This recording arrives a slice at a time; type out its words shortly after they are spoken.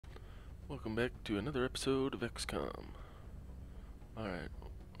Welcome back to another episode of XCOM. Alright,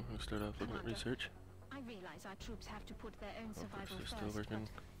 we're gonna start off looking at research. I realize our troops have to put their own survival they're first, still working.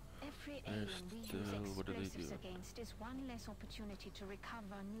 every alien we use What do they explosives do? against is one less opportunity to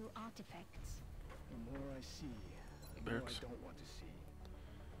recover new artifacts. The more I see, the more I don't want to see.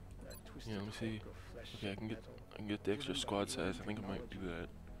 That twisted Yeah, let me see. hulk of flesh Okay, I and can metal, get the extra driven by squad the size. I think I might do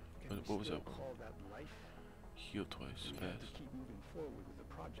that. Can we What was still that? call that life? Heal twice, We have to fast. keep moving forward with the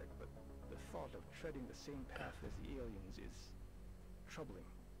project, but the thought of treading the same path as the aliens is troubling.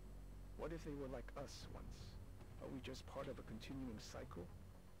 What if they were like us once? Are we just part of a continuing cycle?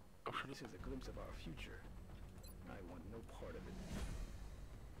 Oh, shut up. This is a glimpse of our future. I want no part of it.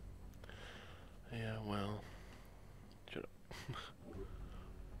 Yeah, well, shut up.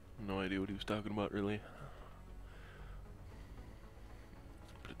 No idea what he was talking about, really.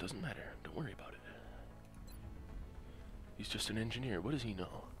 But it doesn't matter. Don't worry about it. He's just an engineer. What does he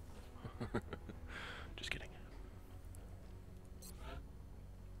know? Just kidding.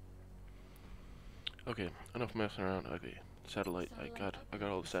 Okay, enough messing around. Okay, satellite. I got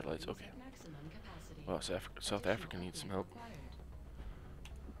all the satellites. Okay. Wow, South Africa needs some help.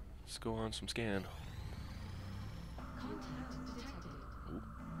 Let's go on some scan. Ooh.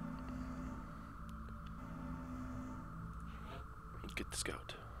 Get the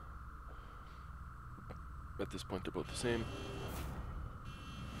scout. At this point, they're both the same.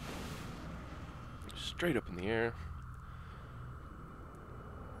 Straight up in the air.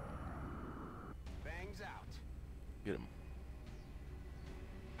 Bangs out. Get him.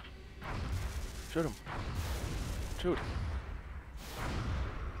 Shoot him. Shoot.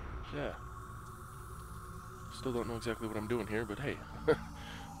 Yeah. Still don't know exactly what I'm doing here, but hey.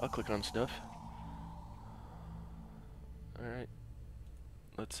 I'll click on stuff. Alright.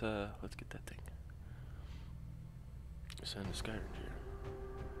 Let's get that thing. Send a Skyranger.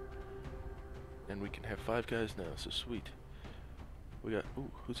 And we can have 5 guys now, so sweet. We got, ooh,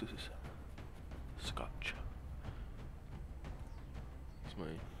 who's this? Scotch. He's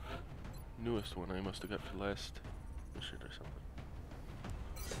my newest one I must have got for the last mission or something.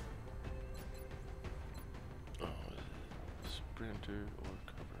 Oh, sprinter or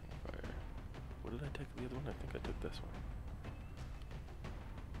covering fire. What did I take the other one? I think I took this one.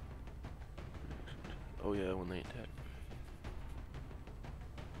 Oh yeah, when they attack.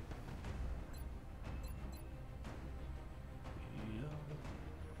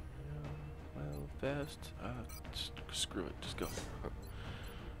 Well, fast. Screw it. Just go.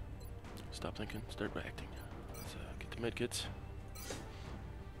 Stop thinking. Start acting. Let's get the medkits.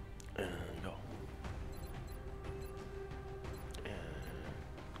 And go. And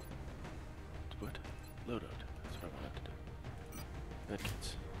what? Load out. That's what I wanted to do. Medkits.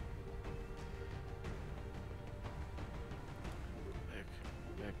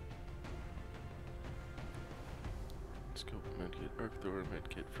 Back. Scope, medkit, arc thrower,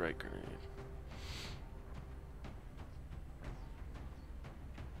 medkit, frag grenade.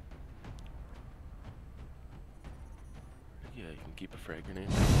 Yeah, you can keep a frag grenade.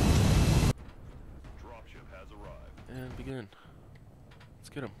 Dropship has arrived. And begin. Let's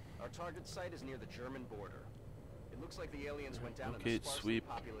get him. Our target site is near the German border. It looks like the aliens went down in Okay, a sparsely sweep.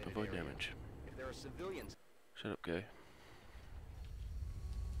 populated Avoid area. damage. If there are civilians, Shut up, guy.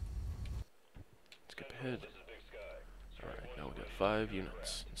 Skip ahead. This is Big Sky. Alright, now we got 5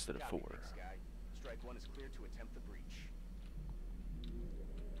 units instead of 4. copy, Big Sky. Strike 1 is clear to attempt the breach.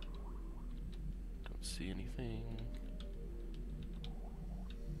 Don't see anything.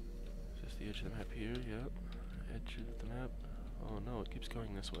 Is this the edge of the map here? Yep. Edge of the map. Oh no, it keeps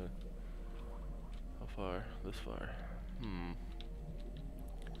going this way. How far? This far.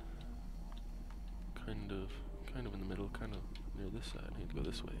 Kind of in the middle, kind of near this side. I need to go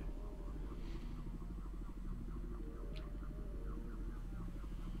this way.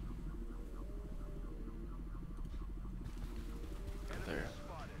 There.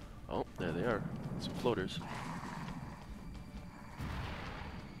 Oh, there they are. Some floaters.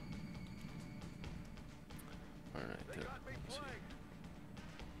 Alright, let's see.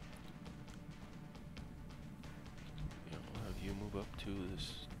 Yeah, we'll have you move up to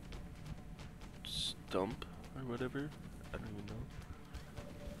this stump or whatever. I don't even know.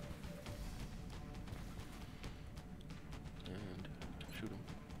 And shoot him.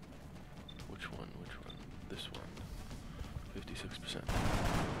 Which one? Which one? This one. 56%.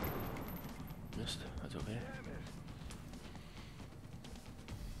 Missed. That's okay.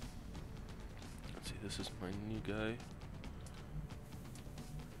 Let's see, this is my new guy.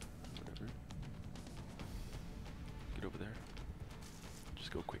 Whatever. Get over there.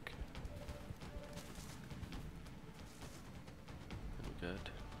 Just go quick. And we got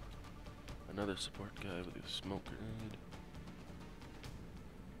Another support guy with a smoke grenade.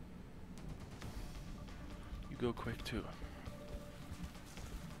 You go quick too.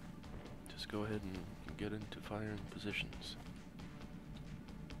 Just go ahead and get into firing positions.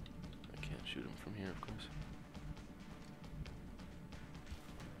 I can't shoot him from here, of course.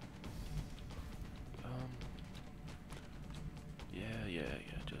 Yeah,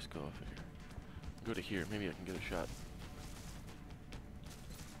 just go off of here. Go to here, maybe I can get a shot.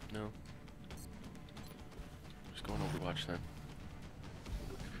 No. Just going Overwatch then.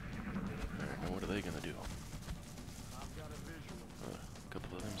 Alright, now what are they gonna do? A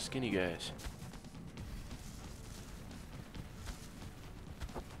couple of them skinny guys.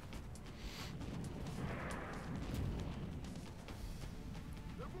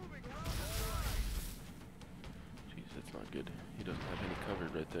 Jeez, that's not good. He doesn't have any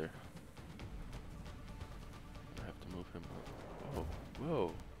cover right there. I have to move him up. Whoa,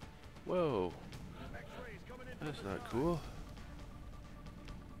 whoa, whoa. That's not cool.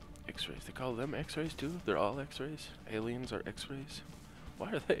 X-rays. They call them X-rays too? They're all X-rays? Aliens are X-rays?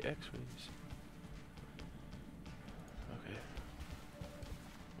 Why are they X-rays? Okay.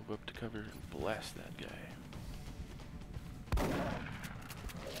 Move up to cover and blast that guy.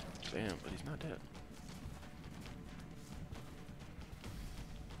 Bam, but he's not dead.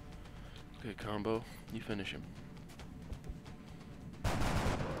 Okay, combo. You finish him.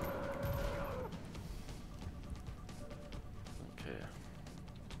 Okay.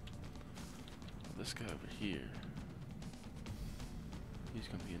 This guy over here. He's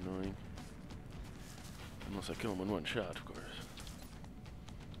gonna be annoying. Unless I kill him in one shot, of course.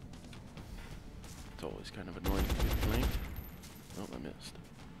 It's always kind of annoying to get flanked. Oh, I missed.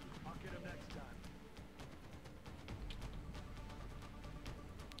 I'll get him next time.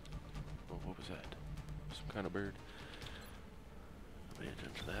 Oh, what was that? Some kind of bird. Pay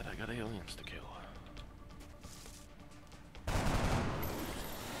attention to that. I got aliens to kill.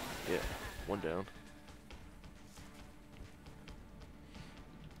 Yeah, one down.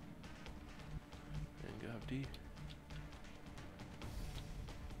 And got D.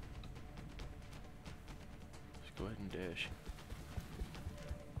 Just go ahead and dash.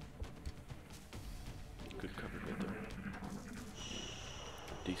 Good cover right there.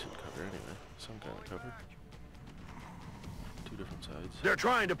 Decent cover anyway. Some kind of cover. Two different sides. They're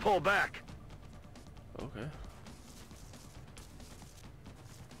trying to pull back. Okay.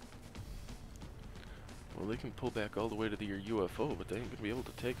 Well, they can pull back all the way to your UFO, but they ain't gonna be able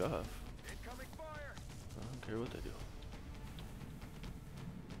to take off. Incoming fire. I don't care what they do.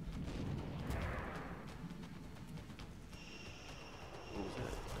 What was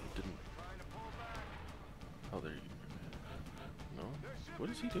that? They didn't. Trying to pull back. Oh, there you. No. What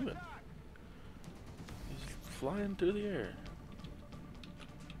is he doing? He's flying through the air.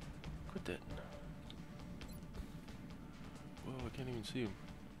 Quit that. Whoa, I can't even see him.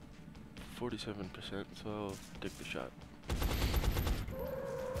 47%, so I'll take the shot.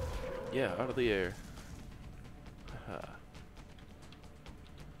 Yeah, out of the air. Haha.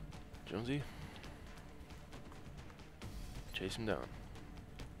 Jonesy. Chase him down.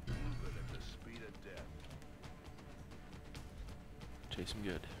 Moving at the speed of death. Chase him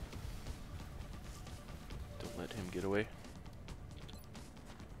good. Don't let him get away.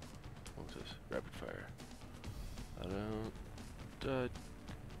 What was this? Rapid fire. I don't...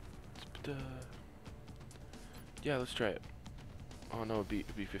 yeah, let's try it. Oh no, it'd be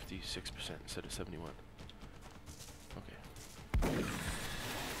 56% instead of 71. Okay.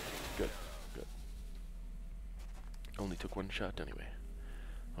 Good, good. Only took one shot anyway.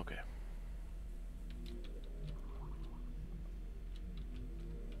 Okay.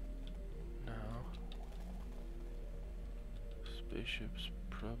 Now, spaceship's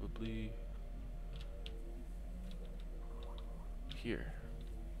probably here.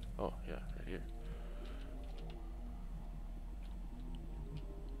 Oh, yeah, right here.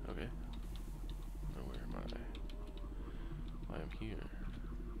 Okay. Now where am I? I am here.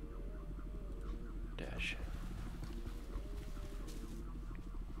 Dash.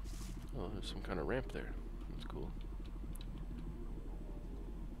 Oh, there's some kind of ramp there. That's cool.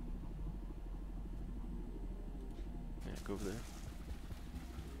 Yeah, go over there.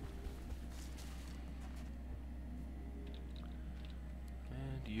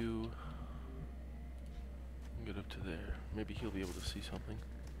 And you get up to there. Maybe he'll be able to see something.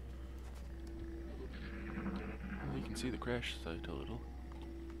 Well, you can see the crash site a little.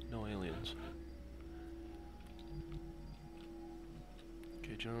 No aliens.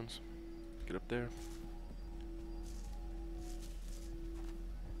 Okay, Jones. Get up there.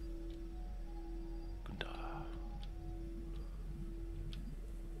 Gunda.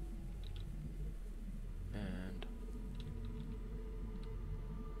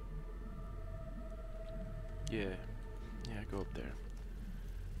 Yeah. Yeah, go up there.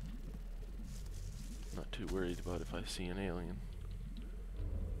 Not too worried about if I see an alien.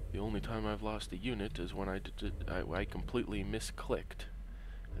 The only time I've lost a unit is when I completely misclicked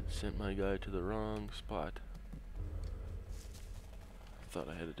and sent my guy to the wrong spot. I thought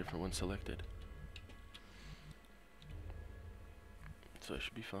I had a different one selected. So I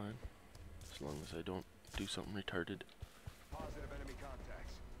should be fine, as long as I don't do something retarded. Positive enemy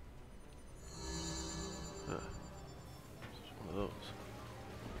contacts. It's one of those.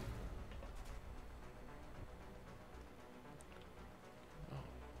 Oh,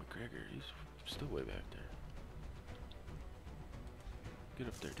 McGregor, he's still way back there. Get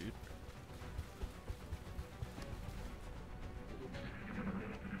up there, dude.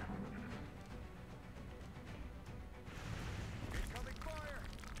 Incoming fire!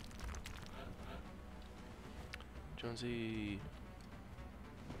 Jonesy.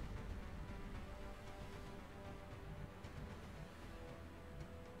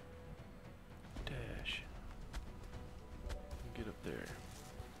 Dash. Get up there.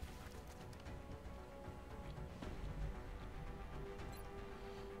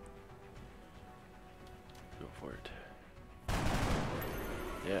 Go for it.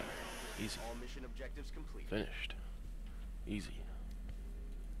 Yeah, easy. All mission objectives complete. Finished. Easy.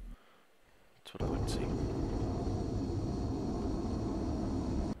 That's what I like to see.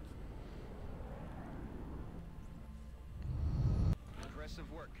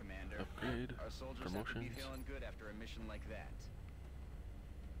 Impressive work, Commander. Upgrade. Our soldiers Promotions. have to be feeling good after a mission like that.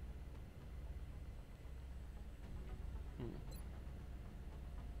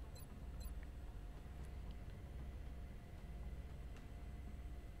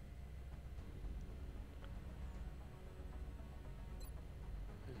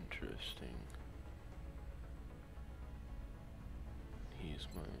 Interesting. He's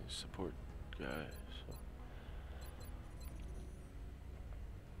my support guy, so.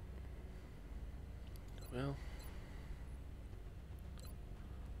 Well,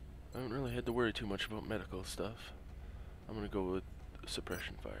 I haven't really had to worry too much about medical stuff. I'm gonna go with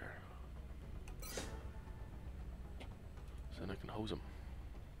suppression fire. So then I can hose him.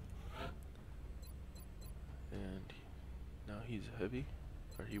 And now he's a heavy?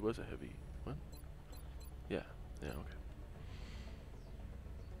 Or he was a heavy. What? Yeah, okay.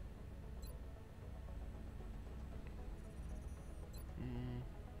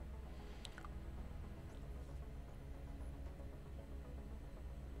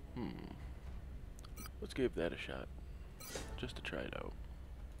 Let's give that a shot. Just to try it out.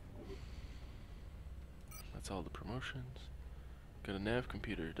 That's all the promotions. Got a nav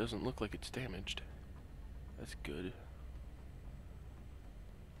computer. It doesn't look like it's damaged. That's good.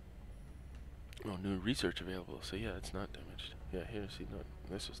 Oh, new research available. So yeah, it's not damaged. Yeah, here, see, not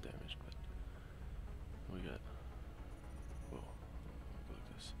this is damaged, but what we got? Whoa, look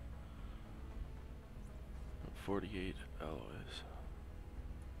at this. 48 alloys.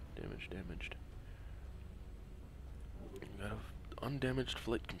 Damaged. We got undamaged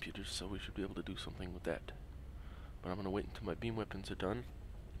flight computers, so we should be able to do something with that. But I'm gonna wait until my beam weapons are done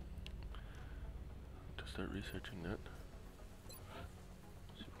to start researching that.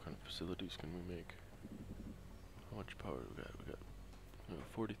 See what kind of facilities can we make. How much power we got? We got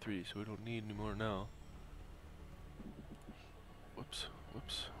 43, so we don't need any more now. Whoops.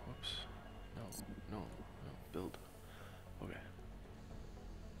 No. Build. Okay.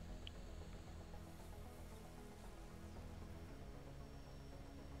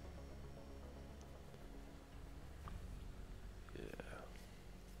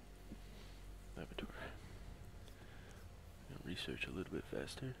 Laboratory. Research a little bit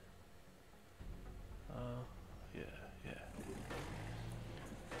faster. Yeah.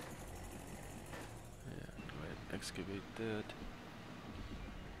 Go ahead and excavate that.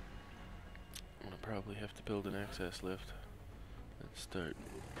 I'm gonna probably have to build an access lift and start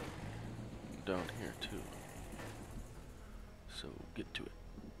down here too. So get to it.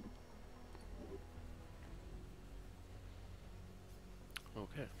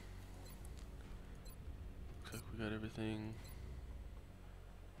 Okay. Looks like we got everything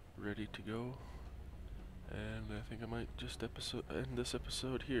ready to go. And I think I might just end this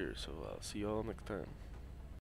episode here, so I'll see y'all next time.